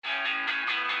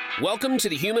Welcome to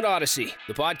the Human Odyssey,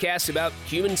 the podcast about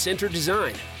human-centered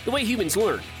design. The way humans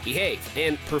learn, behave,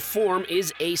 and perform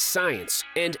is a science,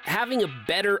 and having a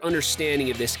better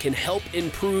understanding of this can help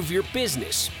improve your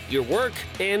business, your work,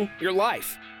 and your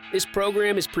life. This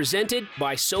program is presented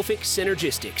by Sofix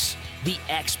Synergistics, the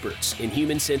experts in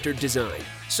human-centered design.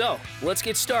 So, let's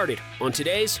get started on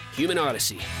today's Human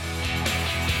Odyssey.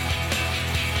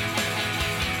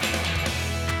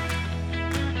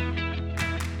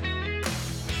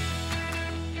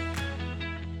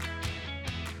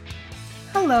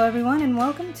 Hello, everyone, and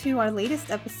welcome to our latest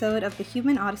episode of the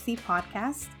Human Odyssey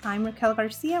podcast. I'm Raquel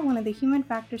Garcia, one of the human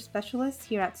factor specialists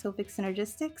here at Sofix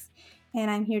Synergistics,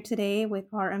 and I'm here today with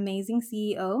our amazing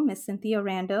CEO, Miss Cynthia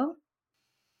Rando.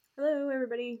 Hello,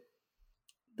 everybody.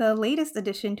 The latest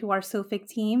addition to our Sofix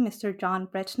team, Mr. John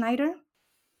Bretschneider.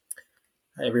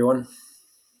 Hi, everyone.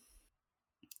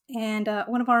 And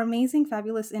one of our amazing,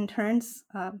 fabulous interns,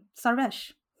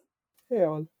 Sarvesh. Hey,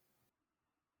 all.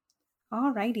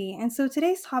 Alrighty, and so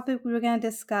today's topic, we were going to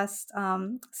discuss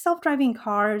self-driving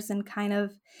cars and kind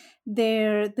of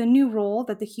the new role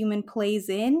that the human plays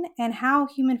in and how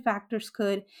human factors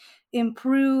could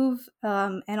improve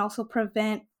and also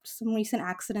prevent some recent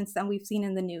accidents that we've seen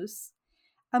in the news.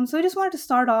 So I just wanted to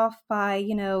start off by,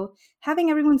 having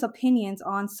everyone's opinions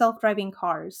on self-driving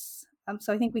cars.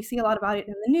 So I think we see a lot about it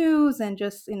in the news and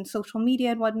just in social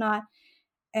media and whatnot.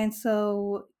 And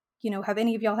so, have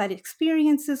any of y'all had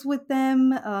experiences with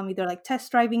them, either like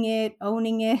test driving it,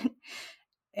 owning it?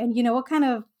 And, what kind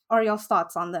of are y'all's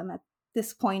thoughts on them at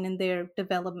this point in their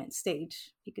development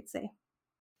stage, you could say?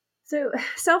 So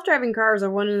self-driving cars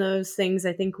are one of those things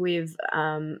I think we've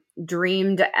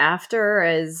dreamed after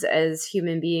as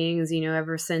human beings,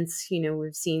 ever since,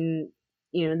 we've seen,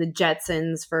 the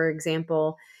Jetsons, for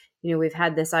example. We've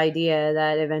had this idea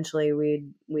that eventually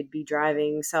we'd be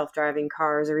driving self-driving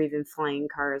cars or even flying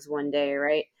cars one day,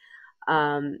 right?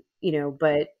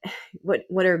 But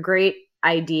what are great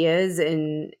ideas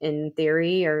in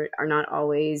theory are not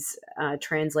always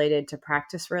translated to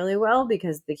practice really well,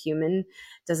 because the human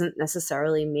doesn't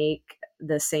necessarily make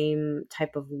the same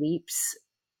type of leaps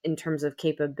in terms of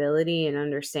capability and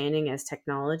understanding as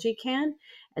technology can.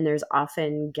 And there's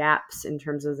often gaps in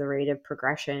terms of the rate of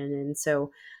progression. And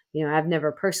so, I've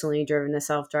never personally driven a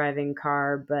self-driving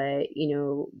car, but,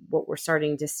 what we're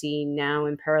starting to see now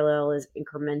in parallel is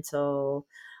incremental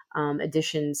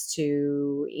additions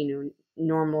to,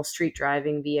 normal street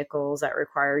driving vehicles that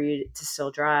require you to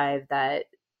still drive, that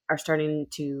are starting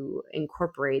to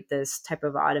incorporate this type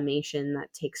of automation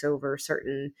that takes over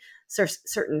certain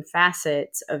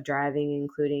facets of driving,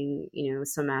 including,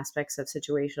 some aspects of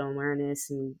situational awareness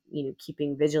and,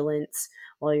 keeping vigilance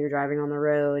while you're driving on the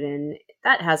road. And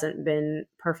that hasn't been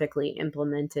perfectly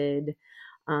implemented,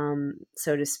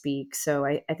 so to speak. So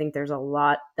I think there's a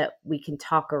lot that we can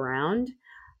talk around.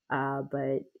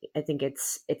 But I think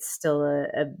it's still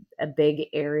a big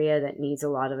area that needs a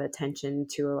lot of attention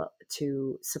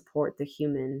to support the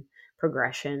human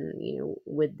progression,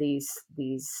 with these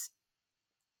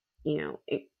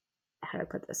how do I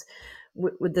put this,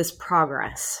 with this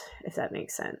progress, if that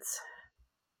makes sense.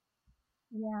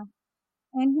 Yeah.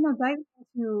 And, diving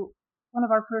into one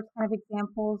of our first kind of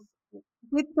examples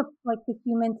with the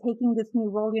human taking this new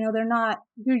role,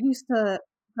 you're used to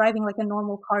driving like a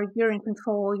normal car. You're in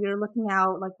control. You're looking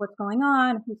out like what's going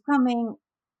on, who's coming.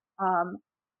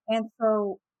 And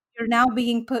so you're now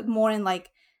being put more in like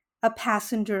a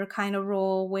passenger kind of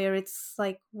role, where it's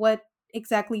like, what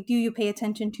exactly do you pay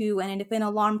attention to? And if an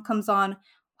alarm comes on,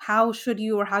 how should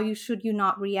you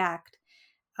not react?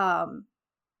 And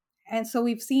so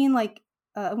we've seen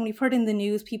when we've heard in the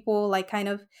news, people like kind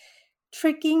of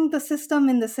tricking the system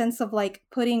in the sense of like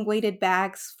putting weighted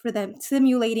bags for them,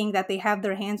 simulating that they have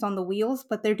their hands on the wheels,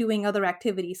 but they're doing other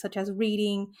activities such as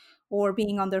reading or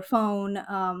being on their phone,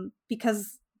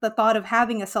 because the thought of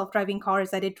having a self-driving car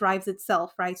is that it drives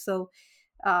itself, right? So,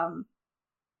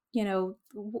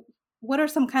 what are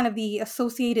some kind of the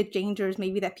associated dangers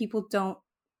maybe that people don't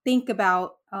think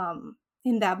about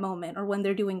in that moment, or when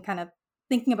they're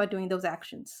thinking about doing those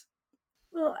actions?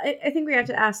 Well, I think we have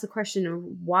to ask the question of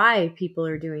why people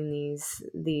are doing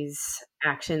these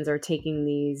actions or taking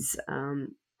these,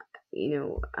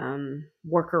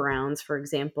 workarounds. For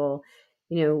example,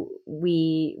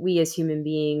 we as human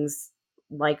beings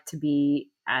like to be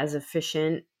as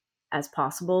efficient as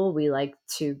possible. We like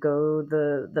to go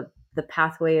the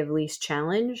pathway of least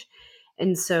challenge.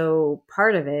 And so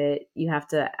part of it, you have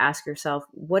to ask yourself,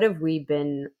 what have we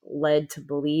been led to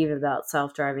believe about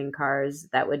self-driving cars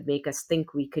that would make us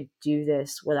think we could do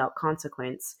this without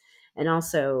consequence? And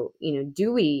also,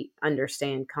 do we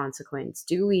understand consequence?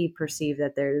 Do we perceive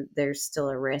that there's still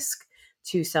a risk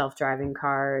to self-driving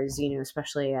cars,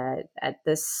 especially at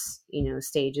this,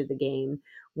 stage of the game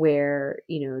where,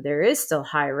 there is still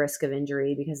high risk of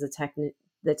injury because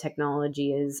the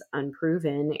technology is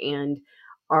unproven, and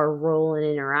our role in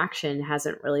interaction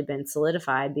hasn't really been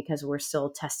solidified because we're still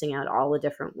testing out all the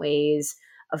different ways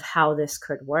of how this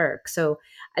could work. So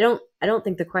I don't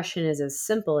think the question is as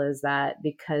simple as that,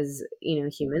 because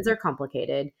humans are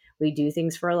complicated. We do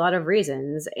things for a lot of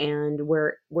reasons, and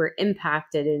we're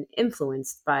impacted and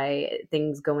influenced by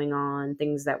things going on,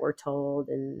 things that we're told,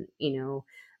 and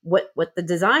what the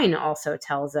design also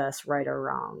tells us, right or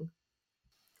wrong.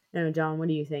 I don't know, John, what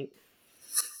do you think?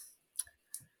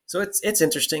 So it's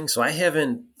interesting. So I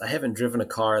haven't driven a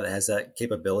car that has that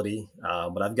capability,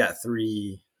 but I've got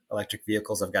 3 electric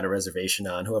vehicles I've got a reservation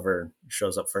on. Whoever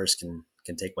shows up first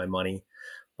can take my money.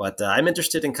 But I'm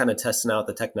interested in kind of testing out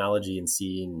the technology and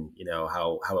seeing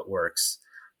how it works.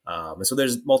 And so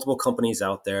there's multiple companies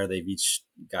out there. They've each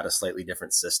got a slightly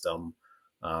different system.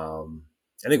 I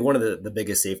think one of the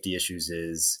biggest safety issues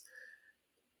is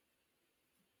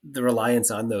the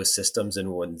reliance on those systems,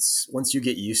 and once you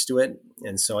get used to it.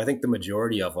 And so I think the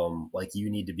majority of them, like, you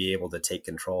need to be able to take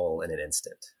control in an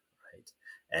instant, right?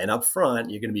 And up front,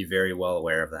 you're going to be very well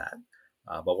aware of that.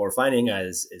 But what we're finding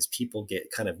is people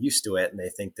get kind of used to it, and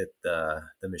they think that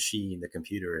the machine, the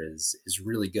computer, is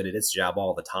really good at its job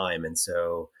all the time. And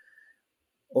so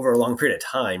over a long period of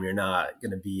time, you're not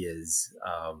going to be as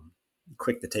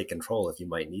quick to take control if you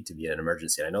might need to be in an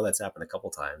emergency. And I know that's happened a couple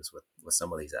times with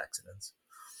some of these accidents.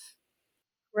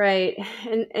 Right.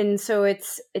 And so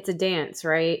it's a dance,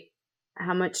 right?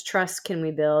 How much trust can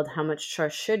we build? How much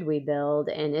trust should we build?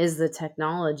 And is the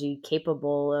technology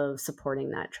capable of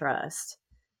supporting that trust?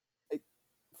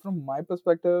 From my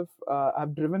perspective,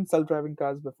 I've driven self-driving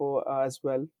cars before as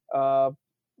well.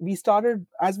 We started,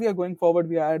 as we are going forward,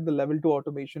 we are at the level 2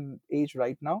 automation age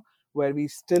right now, where we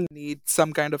still need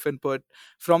some kind of input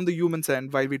from the human's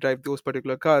end while we drive those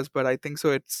particular cars. But I think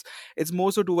so it's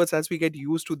more so towards, as we get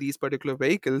used to these particular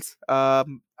vehicles,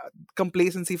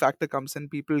 complacency factor comes in.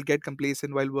 People get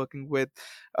complacent while working with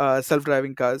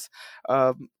self-driving cars.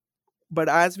 But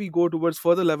as we go towards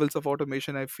further levels of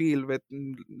automation, I feel with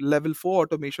level 4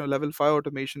 automation or level 5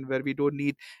 automation, where we don't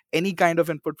need any kind of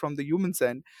input from the human's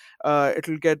end, it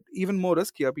will get even more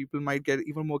riskier. People might get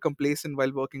even more complacent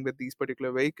while working with these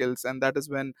particular vehicles, and that is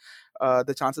when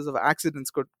the chances of accidents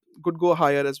could go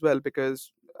higher as well,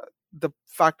 because the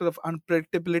factor of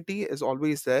unpredictability is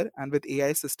always there. And with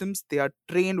AI systems, they are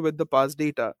trained with the past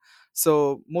data.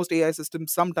 So most AI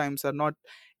systems sometimes are not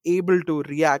able to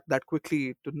react that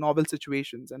quickly to novel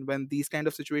situations. And when these kind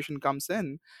of situation comes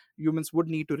in, humans would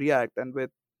need to react. And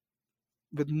with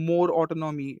more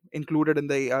autonomy included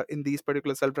in these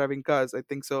particular self-driving cars, I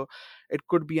think so it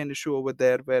could be an issue over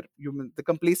there, where the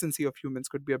complacency of humans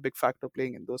could be a big factor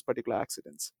playing in those particular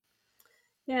accidents.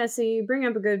 Yeah, so you bring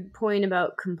up a good point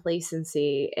about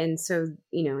complacency. And so,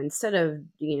 instead of,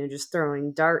 just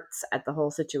throwing darts at the whole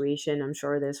situation, I'm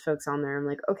sure there's folks on there. I'm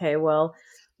like, okay, well,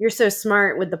 you're so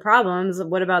smart with the problems.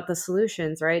 What about the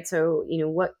solutions, right? So,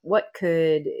 what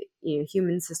could,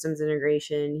 human systems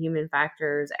integration, human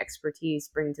factors, expertise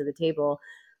bring to the table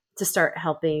to start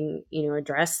helping,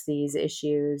 address these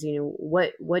issues?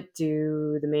 What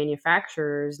do the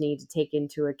manufacturers need to take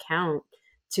into account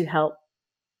to help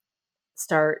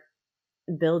start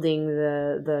building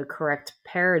the correct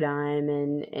paradigm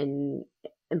and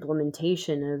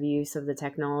implementation of use of the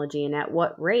technology, and at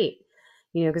what rate?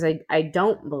 Because I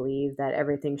don't believe that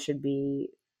everything should be,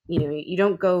 you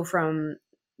don't go from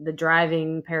the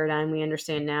driving paradigm we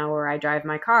understand now, where I drive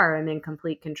my car, I'm in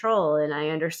complete control, and I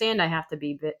understand I have to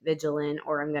be vigilant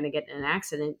or I'm going to get in an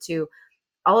accident, to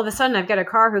all of a sudden I've got a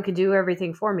car who can do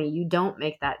everything for me. You don't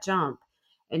make that jump.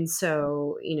 And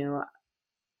so,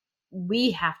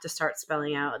 we have to start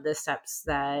spelling out the steps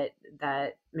that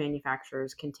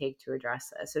manufacturers can take to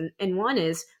address this. And one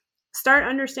is, start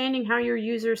understanding how your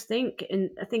users think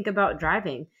and think about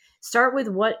driving. Start with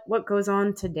what goes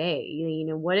on today.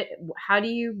 How do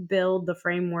you build the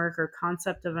framework or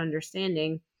concept of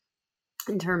understanding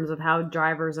in terms of how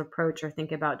drivers approach or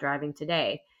think about driving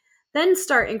today? Then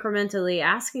start incrementally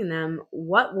asking them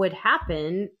what would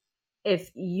happen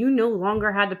if you no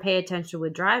longer had to pay attention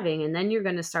with driving. And then you're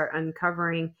going to start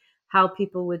uncovering how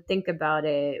people would think about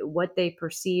it, what they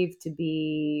perceive to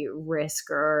be risk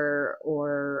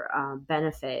or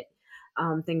benefit,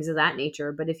 things of that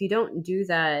nature. But if you don't do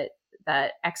that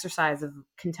exercise of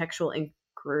contextual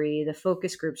inquiry, the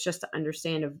focus groups, just to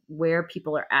understand of where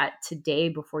people are at today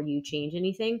before you change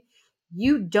anything,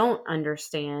 you don't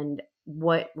understand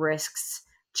what risks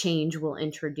change will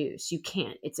introduce. You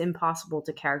can't. It's impossible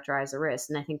to characterize a risk.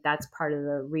 And I think that's part of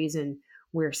the reason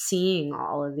we're seeing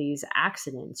all of these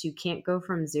accidents. You can't go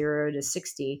from 0 to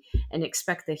 60 and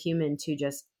expect the human to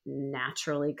just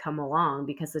naturally come along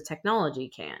because the technology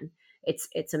can. It's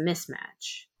a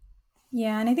mismatch.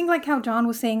 Yeah, and I think like how John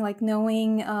was saying, like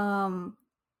knowing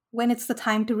when it's the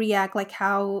time to react, like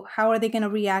how are they going to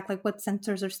react, like what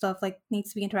sensors or stuff like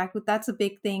needs to be interacted with. That's a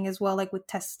big thing as well, like with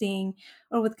testing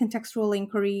or with contextual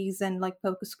inquiries and like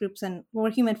focus groups, and where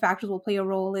human factors will play a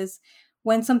role is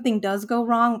when something does go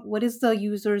wrong, what is the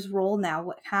user's role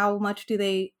now? How much do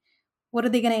they, what are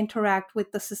they going to interact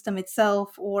with the system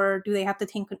itself, or do they have to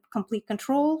take complete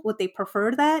control? Would they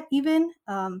prefer that even?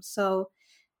 So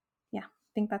yeah,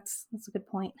 I think that's a good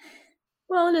point.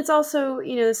 Well, and it's also,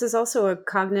 this is also a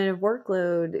cognitive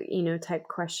workload, type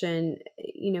question.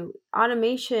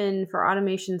 Automation for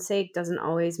automation's sake doesn't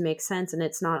always make sense, and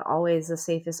it's not always the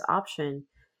safest option.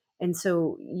 And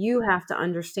so you have to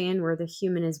understand where the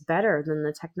human is better than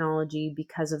the technology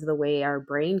because of the way our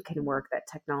brain can work that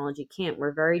technology can't.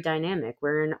 We're very dynamic.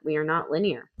 We are not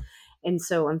linear. And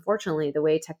so unfortunately, the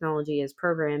way technology is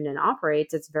programmed and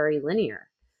operates, it's very linear.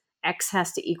 X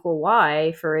has to equal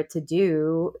Y for it to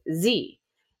do Z.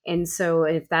 And so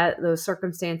if those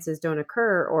circumstances don't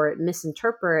occur, or it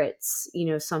misinterprets,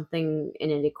 something,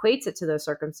 and it equates it to those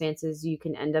circumstances, you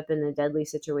can end up in a deadly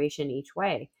situation each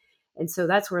way. And so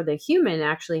that's where the human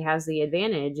actually has the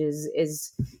advantage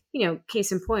is,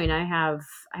 case in point, I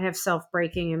have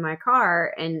self-braking in my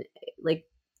car, and like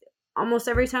almost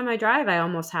every time I drive, I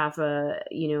almost have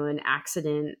an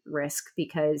accident risk,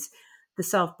 because the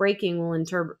self-braking will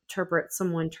interpret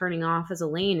someone turning off as a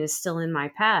lane is still in my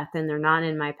path, and they're not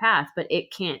in my path, but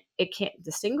it can't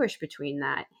distinguish between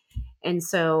that. And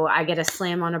so I get a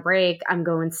slam on a brake. I'm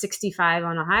going 65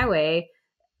 on a highway.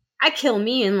 I kill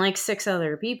me and like 6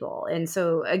 other people. And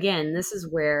so again, this is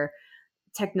where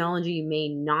technology may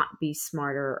not be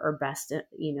smarter or best,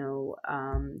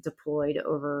 deployed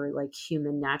over like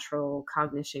human natural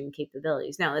cognition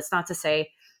capabilities. Now, that's not to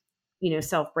say,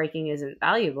 self-braking isn't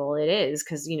valuable. It is,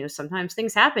 because, sometimes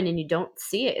things happen and you don't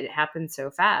see it. It happens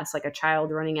so fast, like a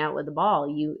child running out with the ball.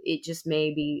 It just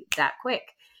may be that quick.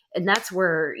 And that's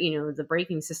where, the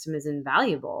braking system is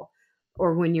invaluable.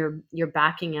 Or when you're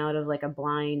backing out of like a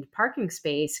blind parking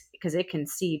space, because it can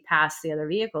see past the other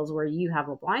vehicles where you have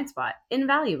a blind spot.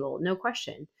 Invaluable, no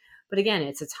question. But again,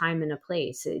 it's a time and a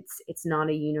place. It's not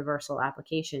a universal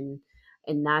application.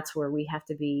 And that's where we have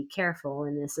to be careful.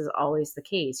 And this is always the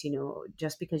case.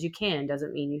 Just because you can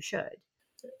doesn't mean you should.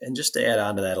 And just to add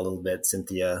on to that a little bit,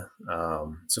 Cynthia,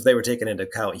 so if they were taking into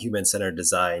account human-centered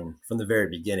design from the very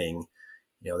beginning,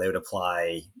 they would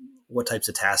apply what types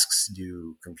of tasks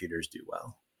do computers do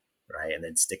well, right? And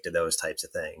then stick to those types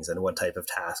of things. And what type of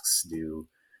tasks do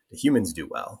the humans do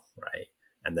well, right?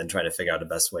 And then try to figure out the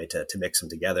best way to mix them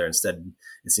together. Instead,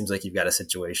 it seems like you've got a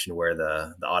situation where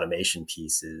the automation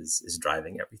piece is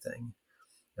driving everything,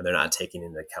 and they're not taking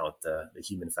into account the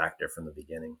human factor from the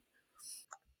beginning.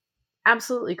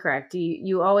 Absolutely correct.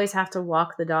 You always have to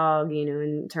walk the dog,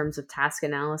 in terms of task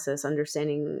analysis,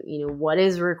 understanding, what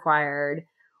is required,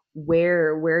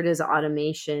 where does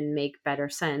automation make better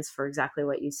sense for exactly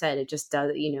what you said. It just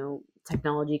does,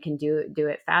 technology can do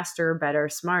it faster, better,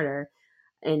 smarter,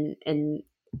 and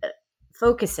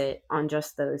focus it on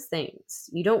just those things.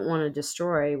 You don't want to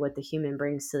destroy what the human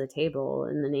brings to the table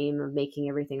in the name of making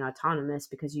everything autonomous,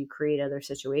 because you create other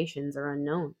situations or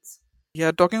unknowns.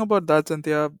 Yeah, talking about that,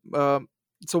 Cynthia,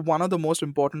 so one of the most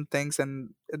important things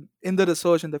in the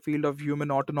research in the field of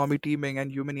human autonomy teaming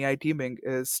and human AI teaming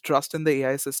is trust in the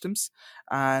AI systems,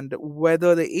 and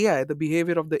whether the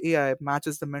behavior of the AI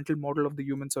matches the mental model of the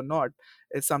humans or not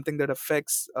is something that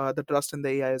affects the trust in the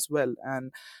AI as well.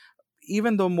 And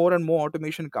even though more and more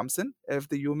automation comes in, if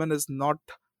the human is not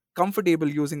comfortable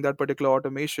using that particular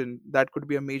automation, that could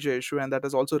be a major issue, and that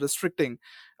is also restricting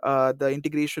the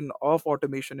integration of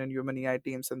automation in human AI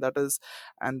teams.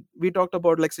 And we talked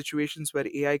about like situations where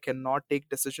AI cannot take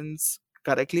decisions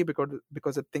correctly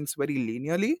because it thinks very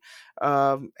linearly.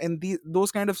 In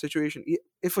those kind of situations,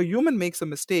 if a human makes a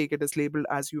mistake, it is labeled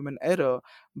as human error.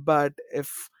 But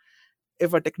if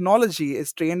a technology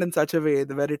is trained in such a way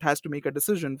where it has to make a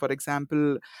decision, for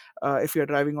example, if you're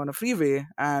driving on a freeway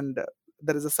and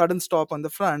there is a sudden stop on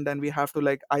the front and we have to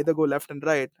like either go left and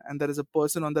right, and there is a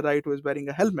person on the right who is wearing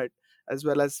a helmet, as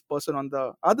well as person on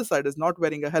the other side is not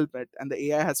wearing a helmet, and the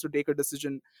AI has to take a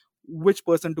decision which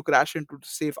person to crash into to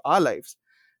save our lives,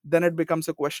 then it becomes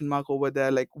a question mark over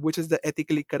there, like which is the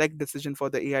ethically correct decision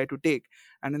for the AI to take.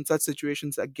 And in such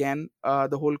situations, again,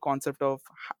 the whole concept of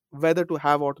whether to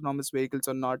have autonomous vehicles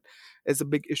or not is a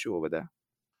big issue over there.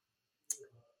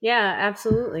 Yeah,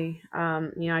 absolutely.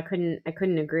 I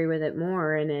couldn't agree with it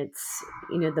more. And it's,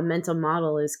 the mental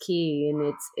model is key,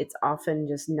 and it's often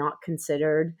just not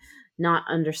considered, not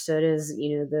understood as,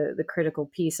 the critical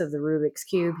piece of the Rubik's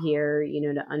Cube here,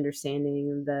 to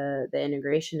understanding the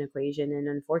integration equation. And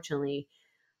unfortunately,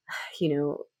 you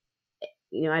know,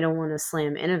 I don't want to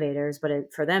slam innovators, but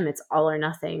for them, it's all or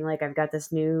nothing. Like, I've got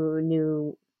this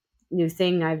new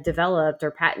thing I've developed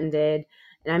or patented,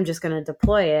 and I'm just going to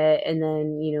deploy it, and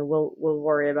then we'll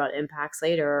worry about impacts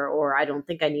later. Or I don't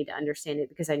think I need to understand it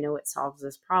because I know it solves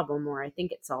this problem, or I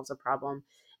think it solves a problem,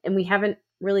 and we haven't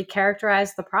really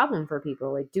characterized the problem for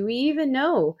people. Like, do we even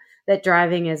know that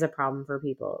driving is a problem for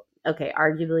people? Okay,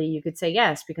 arguably you could say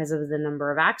yes because of the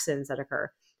number of accidents that occur.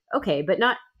 Okay, but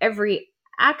not every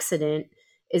accident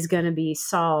is going to be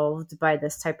solved by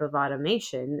this type of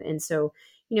automation. And so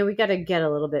we got to get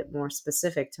a little bit more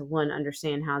specific to, one,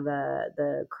 understand how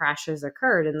the crashes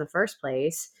occurred in the first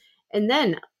place, and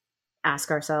then ask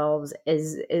ourselves,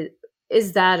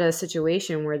 is that a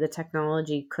situation where the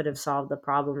technology could have solved the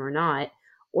problem or not,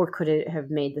 or could it have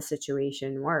made the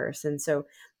situation worse? And so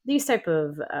these type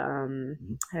of how do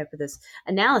I put this,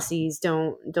 analyses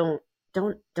don't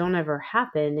ever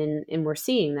happen, and we're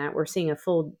seeing a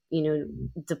full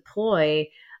deploy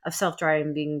of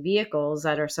self-driving vehicles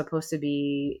that are supposed to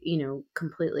be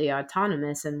completely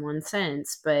autonomous in one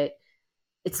sense, but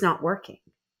it's not working.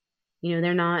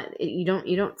 They're not, you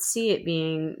don't see it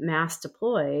being mass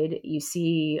deployed. You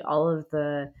see all of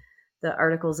the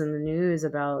articles in the news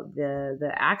about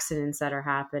the accidents that are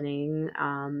happening,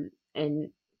 and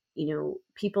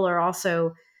people are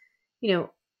also,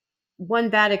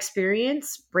 one bad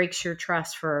experience breaks your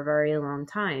trust for a very long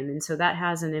time. And so that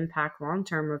has an impact long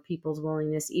term of people's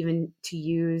willingness even to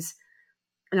use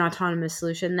an autonomous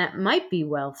solution that might be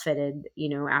well fitted,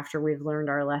 after we've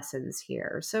learned our lessons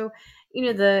here. So,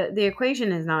 the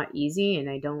equation is not easy, and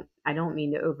I don't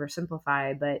mean to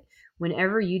oversimplify, but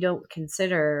whenever you don't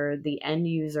consider the end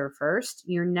user first,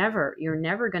 you're never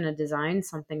going to design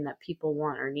something that people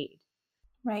want or need.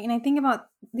 Right. And I think about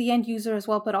the end user as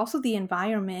well, but also the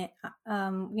environment.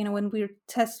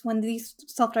 When these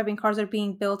self-driving cars are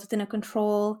being built, it's in a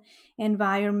control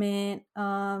environment,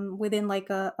 within like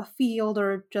a field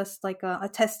or just like a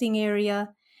testing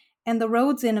area. And the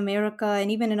roads in America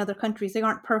and even in other countries, they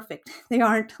aren't perfect. They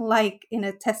aren't like in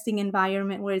a testing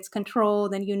environment where it's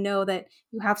controlled and that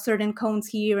you have certain cones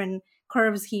here and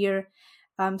curves here.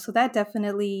 So that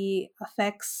definitely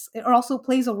affects, or also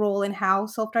plays a role in how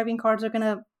self-driving cars are going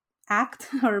to act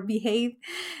or behave,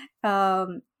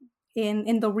 um,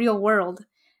 in the real world.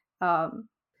 Um,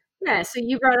 Yeah, so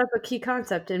you brought up a key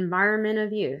concept, environment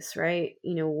of use, right?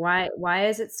 Why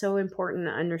is it so important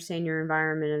to understand your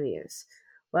environment of use?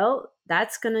 Well,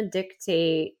 that's going to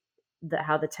dictate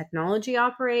how the technology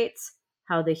operates,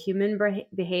 how the human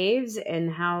behaves,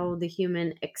 and how the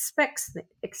human expects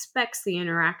the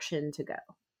interaction to go.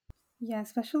 yeah,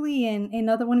 especially in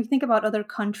other, when we think about other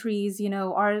countries,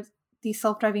 are these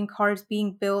self-driving cars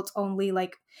being built only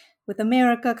like with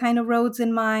America kind of roads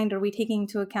in mind? Are we taking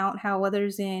into account how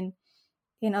others in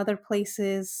other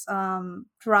places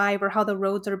drive, or how the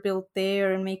roads are built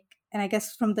there, and I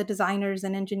guess from the designers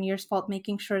and engineers fault,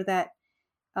 making sure that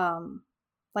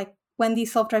like when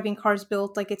these self-driving cars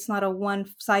built, like it's not a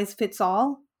one size fits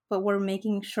all, but we're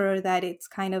making sure that it's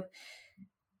kind of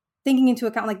taking into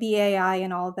account like the AI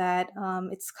and all that.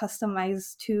 It's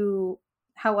customized to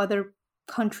how other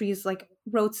countries like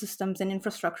road systems and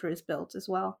infrastructure is built as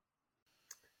well.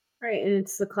 Right, and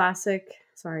it's the classic,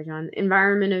 sorry, John,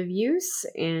 environment of use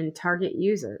and target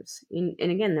users. And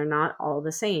again, they're not all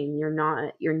the same. You're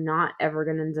not ever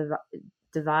going to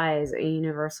devise a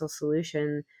universal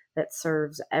solution that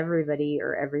serves everybody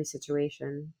or every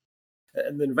situation.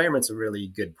 And the environment's a really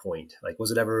good point. Like,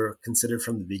 was it ever considered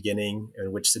from the beginning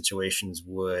in which situations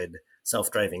would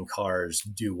self-driving cars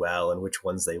do well and which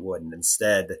ones they wouldn't?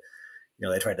 Instead,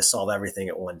 they tried to solve everything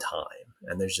at one time.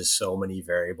 And there's just so many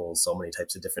variables, so many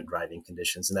types of different driving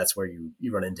conditions. And that's where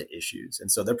you run into issues.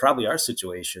 And so there probably are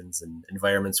situations and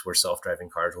environments where self-driving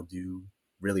cars will do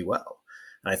really well.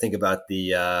 And I think about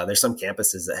there's some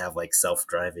campuses that have like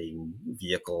self-driving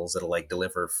vehicles that'll like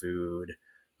deliver food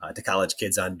to college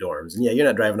kids on dorms. And yeah, you're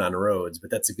not driving on roads,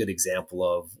 but that's a good example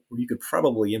of where you could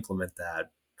probably implement that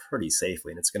pretty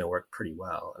safely and it's going to work pretty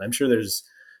well. And I'm sure there's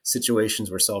situations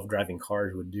where self-driving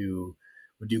cars would do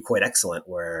quite excellent,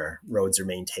 where roads are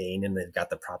maintained and they've got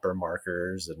the proper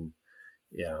markers and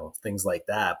things like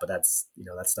that. But that's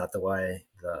not the way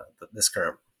this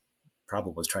current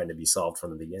problem was trying to be solved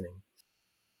from the beginning.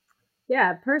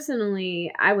 Yeah,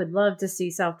 personally, I would love to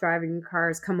see self-driving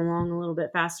cars come along a little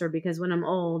bit faster because when I'm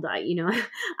old, I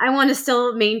want to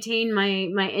still maintain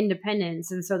my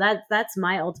independence, and so that's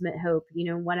my ultimate hope.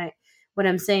 What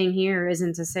I'm saying here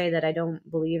isn't to say that I don't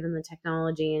believe in the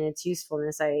technology and its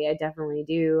usefulness. I definitely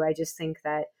do. I just think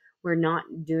that we're not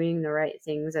doing the right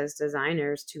things as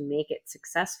designers to make it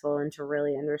successful and to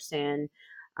really understand,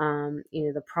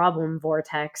 the problem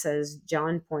vortex, as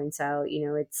John points out.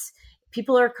 It's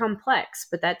people are complex,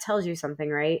 but that tells you something,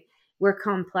 right? We're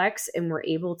complex and we're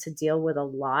able to deal with a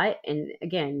lot. And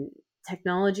again,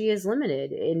 technology is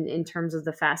limited in terms of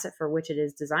the facet for which it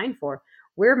is designed for.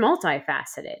 We're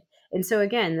multifaceted. And so,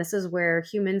 again, this is where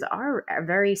humans are a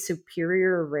very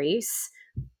superior race,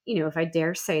 if I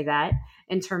dare say that,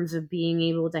 in terms of being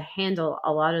able to handle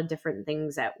a lot of different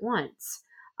things at once.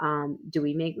 Do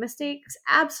we make mistakes?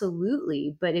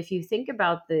 Absolutely. But if you think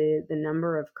about the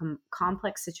number of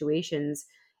complex situations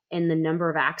and the number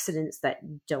of accidents that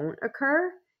don't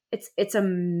occur, it's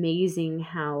amazing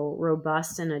how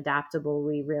robust and adaptable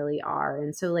we really are.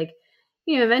 And so, like,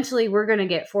 eventually we're going to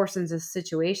get forced into a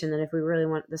situation that if we really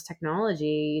want this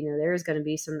technology, there's going to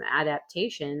be some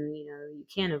adaptation. You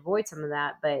can't avoid some of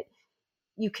that, but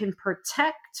you can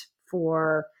protect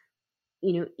for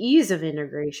ease of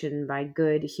integration by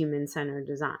good human-centered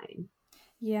design.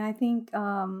 Yeah, I think,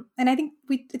 and I think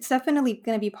it's definitely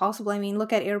going to be possible. I mean,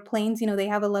 look at airplanes, they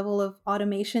have a level of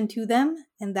automation to them,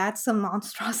 and that's a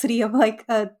monstrosity of like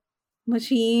a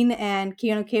machine and,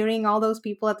 carrying all those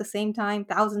people at the same time,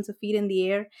 thousands of feet in the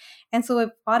air. And so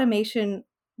if automation,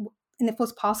 and if it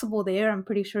was possible there, I'm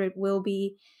pretty sure it will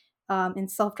be in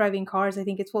self-driving cars. I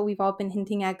think it's what we've all been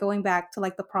hinting at, going back to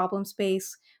like the problem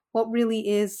space. What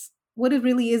it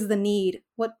really is the need?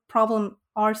 What problem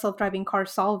are self-driving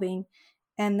cars solving?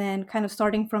 And then kind of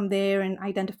starting from there and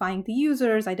identifying the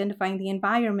users, identifying the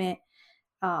environment.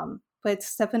 But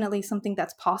it's definitely something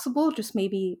that's possible. Just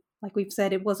maybe, like we've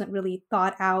said, it wasn't really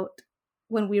thought out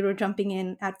when we were jumping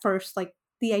in at first. Like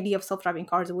the idea of self-driving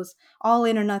cars, it was all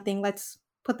in or nothing. Let's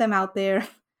put them out there.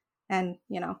 And,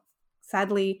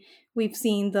 sadly, we've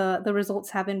seen the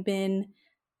results haven't been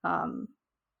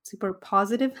super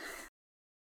positive.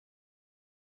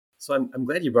 So I'm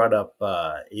glad you brought up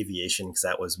aviation because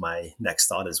that was my next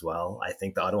thought as well. I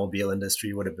think the automobile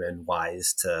industry would have been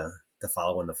wise to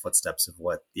follow in the footsteps of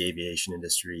what the aviation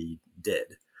industry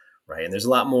did, right? And there's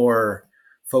a lot more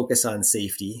focus on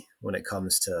safety when it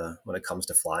comes to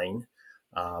flying,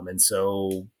 and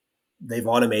so they've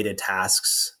automated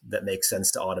tasks that make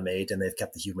sense to automate, and they've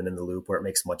kept the human in the loop where it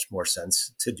makes much more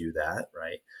sense to do that,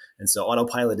 right? And so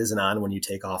autopilot isn't on when you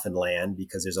take off and land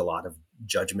because there's a lot of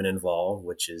judgment involved,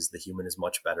 which is the human is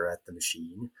much better at the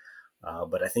machine.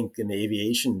 But I think in the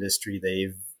aviation industry,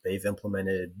 they've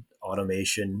implemented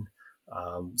automation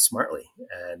smartly,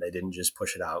 and they didn't just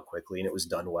push it out quickly, and it was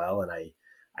done well. And I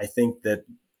think that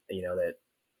that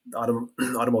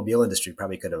the automobile industry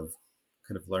probably could have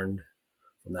learned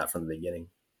from that from the beginning.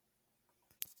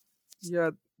 Yeah,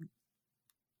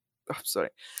 I'm sorry.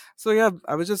 So yeah,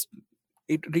 I was just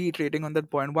reiterating on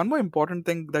that point. One more important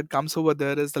thing that comes over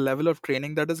there is the level of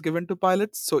training that is given to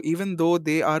pilots. So even though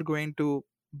they are going to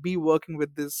be working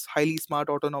with this highly smart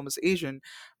autonomous agent,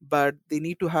 but they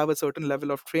need to have a certain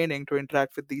level of training to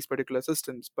interact with these particular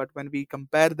systems. But when we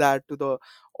compare that to the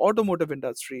automotive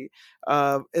industry,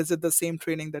 is it the same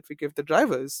training that we give the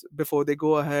drivers before they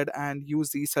go ahead and use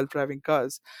these self-driving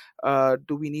cars?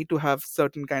 Do we need to have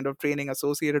certain kind of training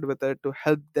associated with it to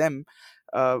help them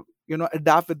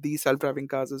adapt with these self-driving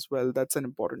cars as well? That's an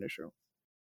important issue.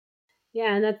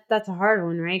 Yeah, and that's a hard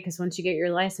one, right? Because once you get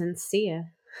your license, see ya.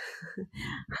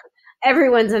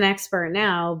 Everyone's an expert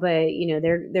now, but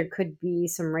there could be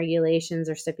some regulations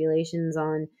or stipulations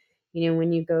on,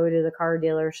 when you go to the car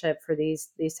dealership for these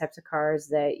types of cars,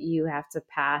 that you have to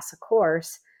pass a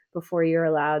course before you're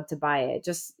allowed to buy it.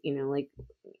 Just like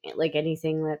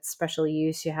anything that's special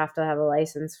use, you have to have a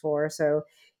license for. So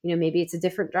maybe it's a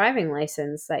different driving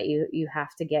license that you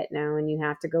have to get now, and you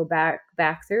have to go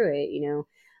back through it.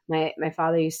 My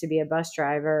father used to be a bus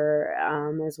driver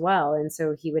as well, and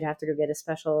so he would have to go get a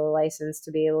special license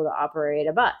to be able to operate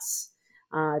a bus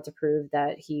to prove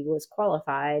that he was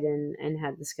qualified and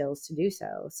had the skills to do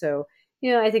so. So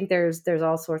I think there's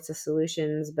all sorts of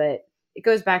solutions, but it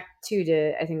goes back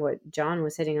to I think what John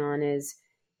was hitting on is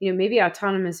maybe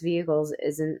autonomous vehicles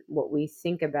isn't what we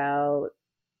think about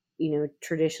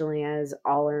traditionally as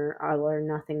all or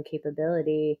nothing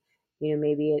capability.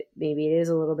 Maybe it is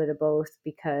a little bit of both,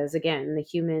 because again, the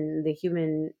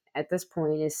human at this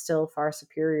point is still far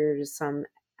superior to some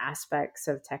aspects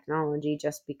of technology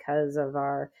just because of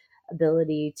our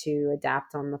ability to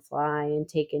adapt on the fly and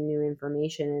take in new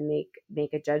information and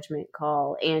make a judgment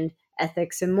call. And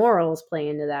ethics and morals play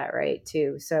into that, right,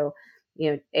 too. So,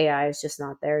 AI is just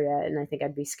not there yet, and I think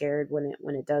I'd be scared when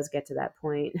it does get to that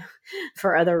point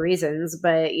for other reasons.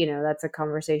 But that's a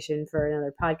conversation for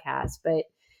another podcast. But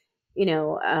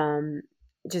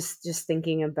just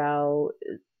thinking about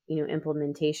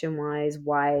implementation wise,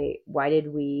 why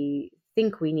did we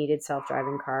think we needed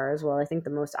self-driving cars? Well, I think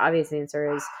the most obvious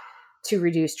answer is to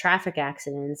reduce traffic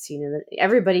accidents.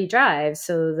 Everybody drives,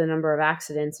 so the number of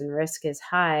accidents and risk is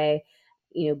high,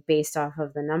 based off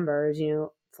of the numbers.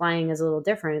 Flying is a little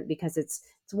different because it's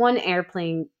one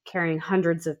airplane carrying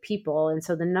hundreds of people, and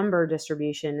so the number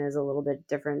distribution is a little bit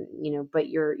different, but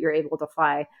you're able to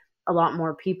fly a lot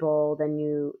more people than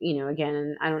again,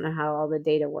 and I don't know how all the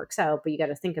data works out, but you got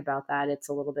to think about that. It's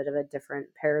a little bit of a different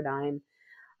paradigm.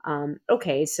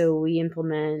 Okay, so we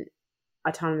implement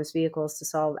autonomous vehicles to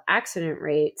solve accident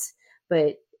rates,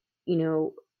 but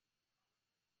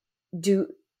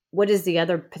what is the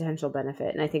other potential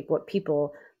benefit? And I think what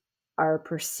people are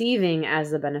perceiving as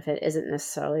the benefit isn't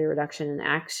necessarily a reduction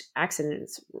in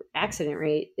accident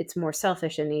rate. It's more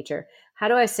selfish in nature. How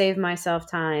do I save myself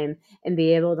time and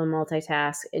be able to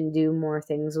multitask and do more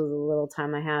things with the little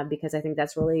time I have? Because I think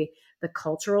that's really the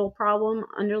cultural problem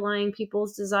underlying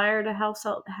people's desire to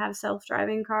have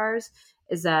self-driving cars,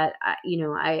 is that I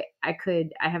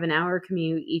have an hour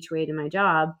commute each way to my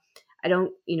job. I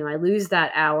don't, I lose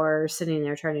that hour sitting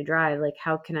there trying to drive. Like,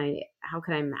 how can I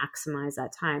maximize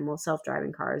that time? Well,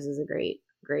 self-driving cars is a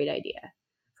great idea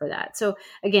for that. So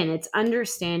again, it's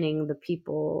understanding the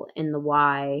people and the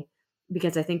why,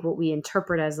 because I think what we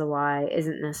interpret as the why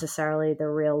isn't necessarily the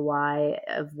real why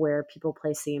of where people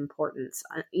place the importance.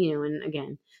 And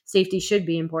again, safety should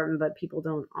be important, but people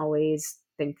don't always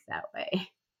think that way.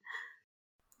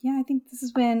 Yeah, I think this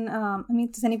has been,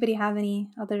 does anybody have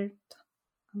any other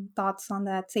thoughts on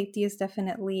that? Safety is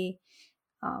definitely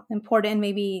important. And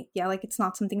maybe, like it's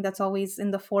not something that's always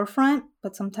in the forefront,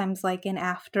 but sometimes like in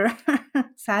after,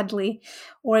 sadly,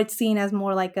 or it's seen as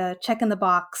more like a check in the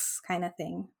box kind of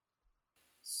thing.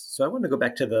 So I want to go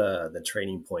back to the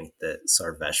training point that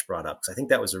Sarvesh brought up, because I think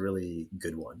that was a really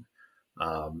good one.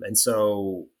 And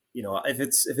so, if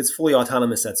it's fully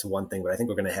autonomous, that's one thing, but I think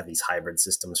we're going to have these hybrid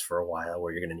systems for a while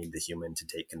where you're going to need the human to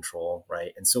take control,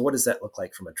 right? And so what does that look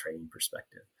like from a training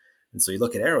perspective? And so you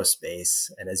look at aerospace,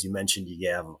 and as you mentioned, you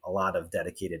have a lot of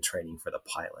dedicated training for the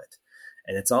pilot.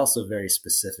 And it's also very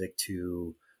specific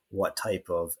to what type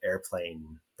of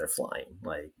airplane they're flying.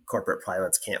 Like, corporate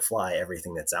pilots can't fly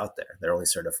everything that's out there. They're only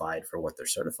certified for what they're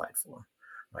certified for,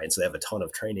 right? And so they have a ton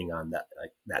of training on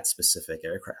that specific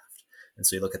aircraft. And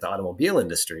so you look at the automobile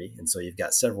industry, and so you've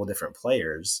got several different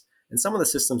players, and some of the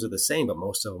systems are the same, but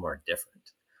most of them are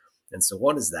different. And so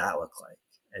what does that look like?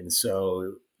 And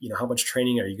so, how much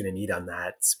training are you going to need on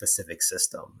that specific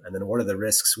system? And then what are the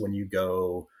risks when you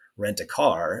go rent a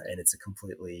car and it's a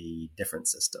completely different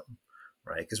system,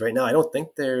 right? Because right now, I don't think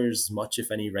there's much, if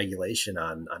any, regulation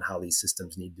on how these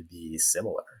systems need to be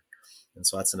similar. And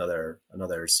so that's another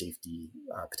safety,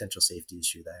 potential safety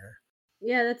issue there.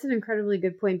 Yeah, that's an incredibly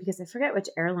good point, because I forget which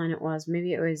airline it was.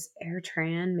 Maybe it was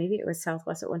AirTran, maybe it was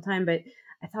Southwest at one time, but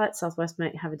I thought Southwest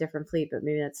might have a different fleet, but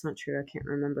maybe that's not true. I can't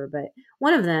remember. But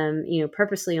one of them,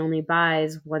 purposely only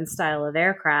buys one style of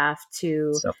aircraft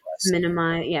to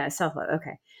minimize,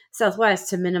 Southwest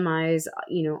to minimize,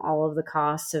 all of the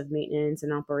costs of maintenance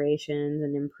and operations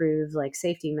and improve like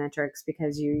safety metrics,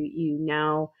 because you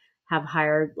now have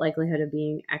higher likelihood of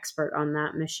being expert on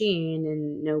that machine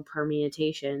and no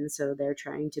permutation. So they're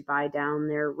trying to buy down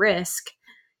their risk,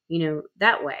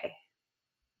 that way.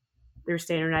 Their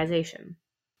standardization,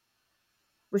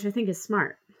 which I think is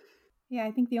smart. Yeah,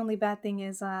 I think the only bad thing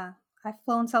is I've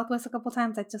flown Southwest a couple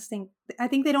times. I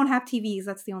think they don't have TVs.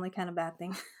 That's the only kind of bad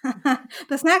thing.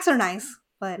 The snacks are nice,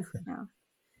 but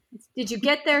Did you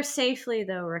get there safely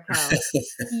though, Raquel?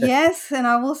 Yes, and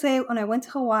I will say when I went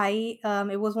to Hawaii,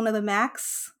 it was one of the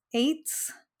Max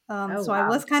 8s. So wow. I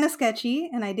was kind of sketchy,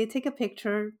 and I did take a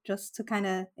picture just to kind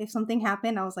of, if something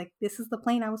happened, I was like, this is the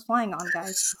plane I was flying on,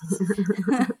 guys.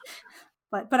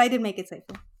 But I did make it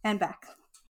safely and back.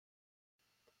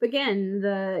 Again,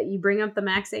 you bring up the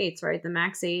Max 8s, right? The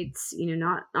Max 8s,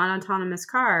 not autonomous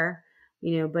car,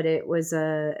 but it was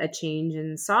a change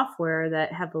in software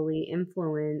that heavily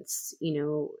influenced,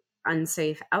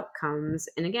 unsafe outcomes.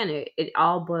 And again, it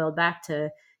all boiled back to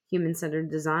human-centered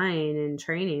design and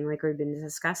training, like we've been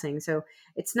discussing. So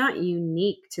it's not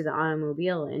unique to the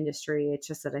automobile industry. It's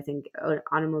just that I think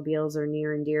automobiles are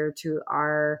near and dear to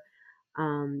our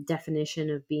definition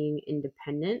of being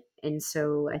independent. And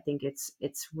so I think it's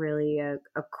really a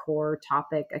core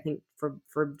topic, I think,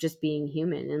 for just being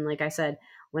human. And like I said,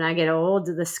 when I get old,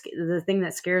 the thing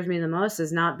that scares me the most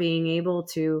is not being able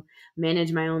to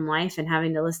manage my own life and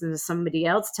having to listen to somebody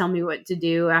else tell me what to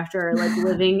do after like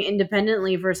living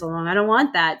independently for so long. I don't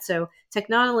want that. So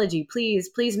technology,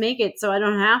 please make it so I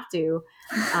don't have to.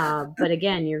 But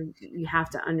again, you have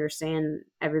to understand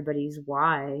everybody's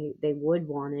why they would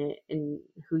want it and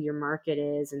who your market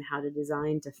is and how to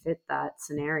design to fit that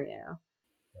scenario.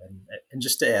 And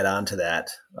just to add on to that,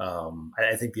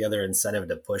 I think the other incentive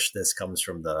to push this comes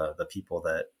from the people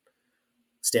that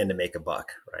stand to make a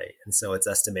buck, right? And so it's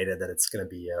estimated that it's going to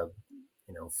be a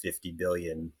 50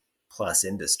 billion plus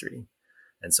industry.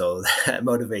 And so that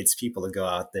motivates people to go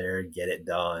out there, get it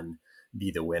done, be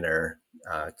the winner,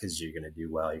 because you're going to do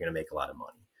well, you're going to make a lot of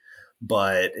money.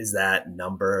 But was that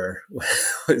number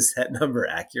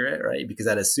accurate, right? Because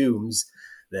that assumes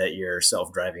that you're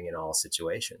self-driving in all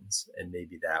situations. And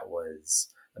maybe that was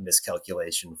a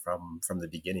miscalculation from the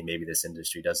beginning. Maybe this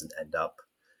industry doesn't end up,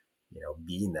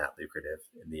 being that lucrative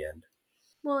in the end.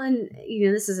 Well, and,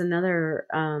 this is another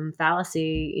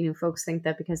fallacy. Folks think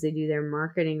that because they do their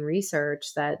marketing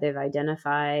research that they've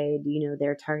identified,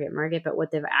 their target market, but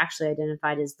what they've actually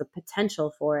identified is the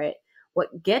potential for it.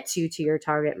 What gets you to your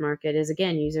target market is,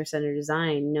 again, user-centered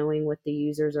design. Knowing what the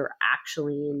users are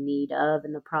actually in need of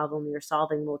and the problem you're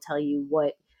solving will tell you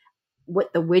what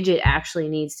the widget actually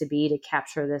needs to be to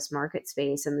capture this market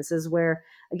space. And this is where,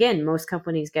 again, most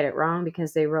companies get it wrong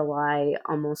because they rely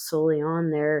almost solely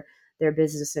on their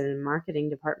business and marketing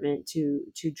department to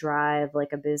drive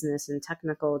like a business and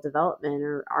technical development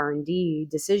or R&D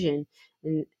decision.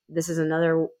 And this is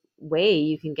another way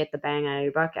you can get the bang out of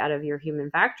your buck out of your human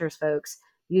factors folks,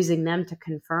 using them to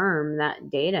confirm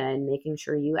that data and making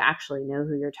sure you actually know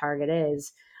who your target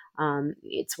is.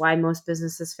 It's why most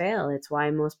businesses fail. It's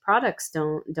why most products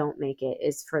don't make it,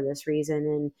 is for this reason.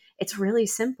 And it's really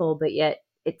simple, but yet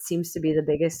it seems to be the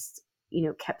biggest,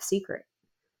 kept secret.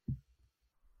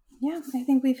 Yeah, I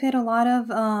think we've hit a lot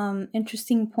of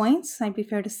interesting points. I'd be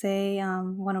fair to say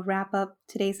want to wrap up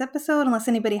today's episode unless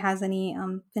anybody has any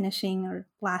finishing or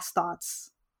last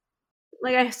thoughts.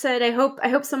 Like I said, I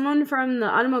hope someone from the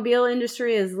automobile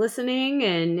industry is listening.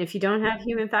 And if you don't have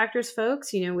human factors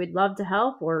folks, we'd love to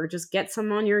help or just get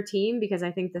some on your team, because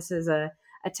I think this is a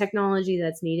technology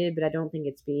that's needed, but I don't think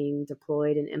it's being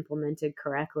deployed and implemented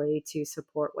correctly to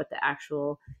support what the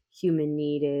actual human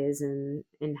need is and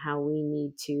how we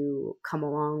need to come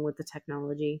along with the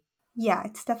technology. Yeah,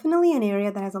 it's definitely an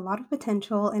area that has a lot of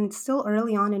potential, and it's still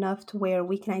early on enough to where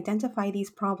we can identify these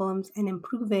problems and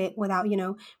improve it without,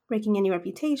 breaking any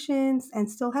reputations and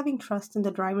still having trust in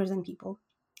the drivers and people.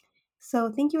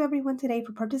 So thank you everyone today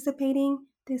for participating.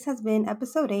 This has been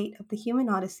episode 8 of the Human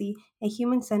Odyssey, a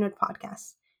human-centered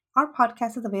podcast. Our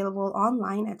podcast is available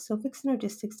online at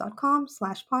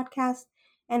sofixsynergistics.com/podcast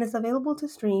and is available to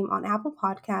stream on Apple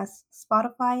Podcasts,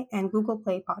 Spotify, and Google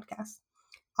Play Podcasts.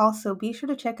 Also, be sure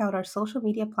to check out our social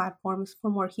media platforms for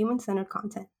more human-centered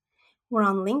content. We're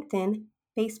on LinkedIn,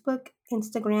 Facebook,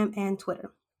 Instagram, and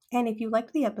Twitter. And if you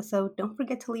liked the episode, don't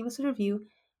forget to leave us a review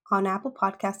on Apple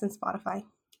Podcasts and Spotify.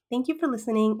 Thank you for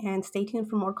listening, and stay tuned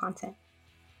for more content.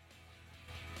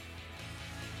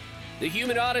 The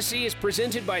Human Odyssey is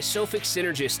presented by Sofix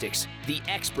Synergistics, the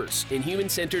experts in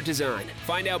human-centered design.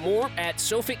 Find out more at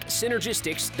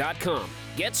sofixsynergistics.com.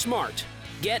 Get smart.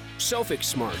 Get Sofix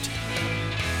smart.